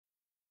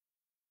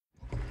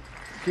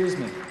Excuse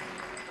me.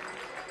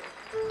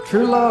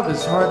 True love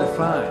is hard to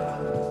find.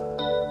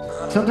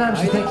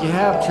 Sometimes you think you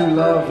have true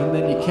love and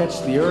then you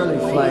catch the early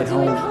flight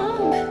home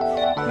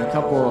and a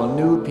couple of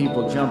nude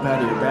people jump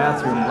out of your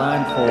bathroom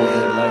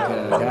blindfolded like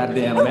a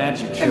goddamn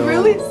magic show. I'm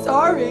really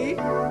sorry.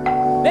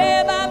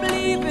 Babe, I'm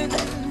leaving.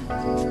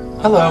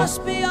 Hello.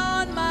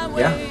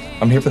 Yeah?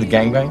 I'm here for the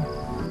gangbang.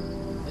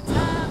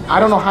 I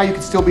don't know how you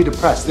can still be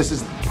depressed. This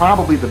is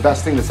probably the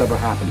best thing that's ever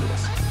happened to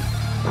us.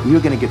 We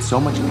are gonna get so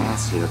much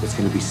ass here that's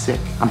gonna be sick.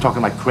 I'm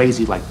talking like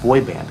crazy, like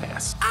boy band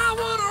ass.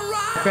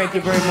 Thank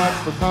you very much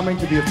for coming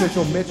to the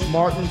official Mitch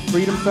Martin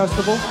Freedom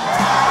Festival.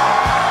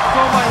 I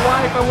told my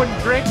wife I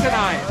wouldn't drink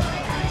tonight.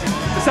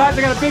 Besides,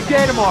 I got a big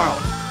day tomorrow.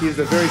 He is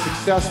a very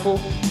successful,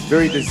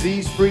 very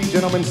disease-free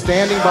gentleman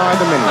standing by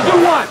the menu.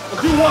 Do what?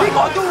 Do what? We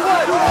gonna do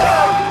what?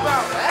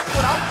 That's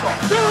what I'm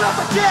talking. Do it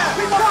up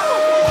again.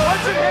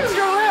 Once it hits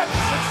your lips,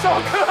 it's so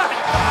good.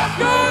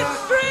 Good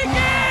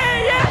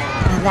streaking! Yeah!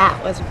 That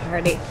was a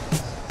party.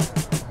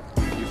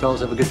 You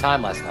fellas have a good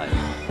time last night.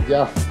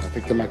 Yeah, I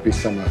think there might be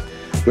some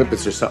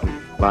whippets or something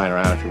lying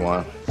around if you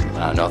want.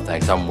 No,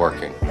 thanks. I'm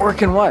working.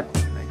 Working what?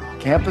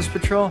 Campus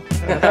patrol?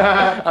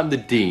 I'm the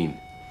dean.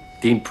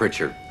 Dean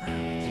Pritchard.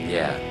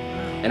 Yeah.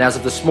 And as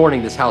of this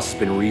morning, this house has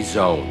been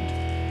rezoned.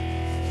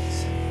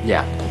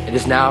 Yeah. It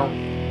is now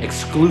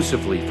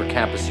exclusively for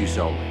campus use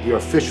only. You're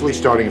officially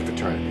starting a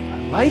fraternity. I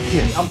like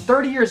it. I'm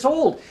 30 years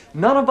old.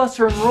 None of us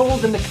are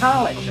enrolled in the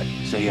college.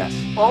 Say yes.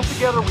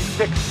 Altogether, we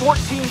picked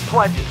 14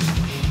 pledges.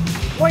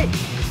 Wait,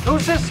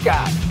 who's this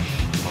guy?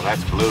 Well,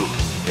 that's Blue.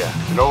 Yeah,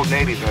 it's an old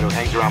Navy vet who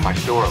hangs around my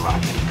store a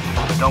lot.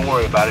 But don't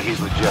worry about it, he's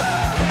legit.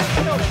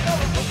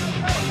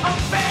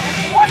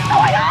 What's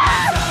going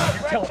on?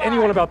 Tell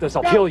anyone about this,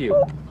 I'll kill you.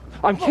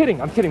 I'm kidding.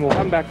 We'll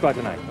come back by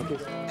tonight, okay?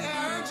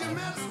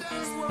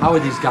 How are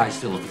these guys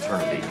still a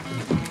fraternity?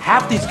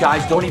 Half these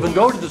guys don't even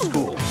go to the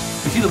school.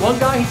 You see the one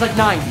guy, he's like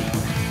 90.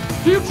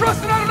 Do you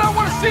trust that I do not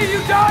want to see you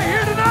die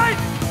here tonight?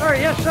 Sir,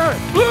 yes, sir.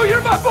 Blue,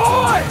 you're my boy!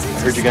 I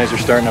heard you guys are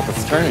starting up a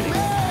fraternity.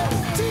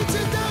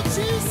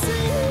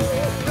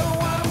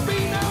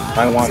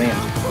 I want in.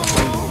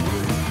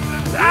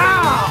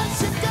 Ow!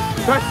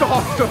 That's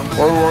awesome!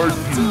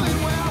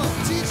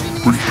 Jesus,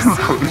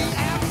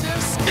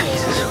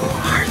 who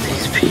are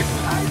these people?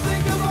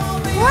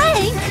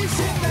 Frank!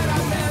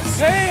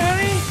 Hey,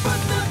 honey!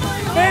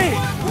 Hey!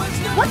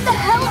 What the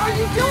hell are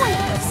you doing?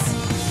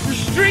 You're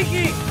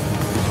streaking!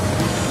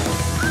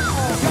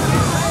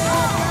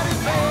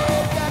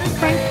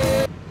 Frank,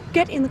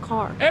 get in the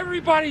car.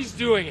 Everybody's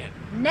doing it!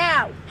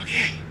 Now!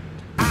 Okay.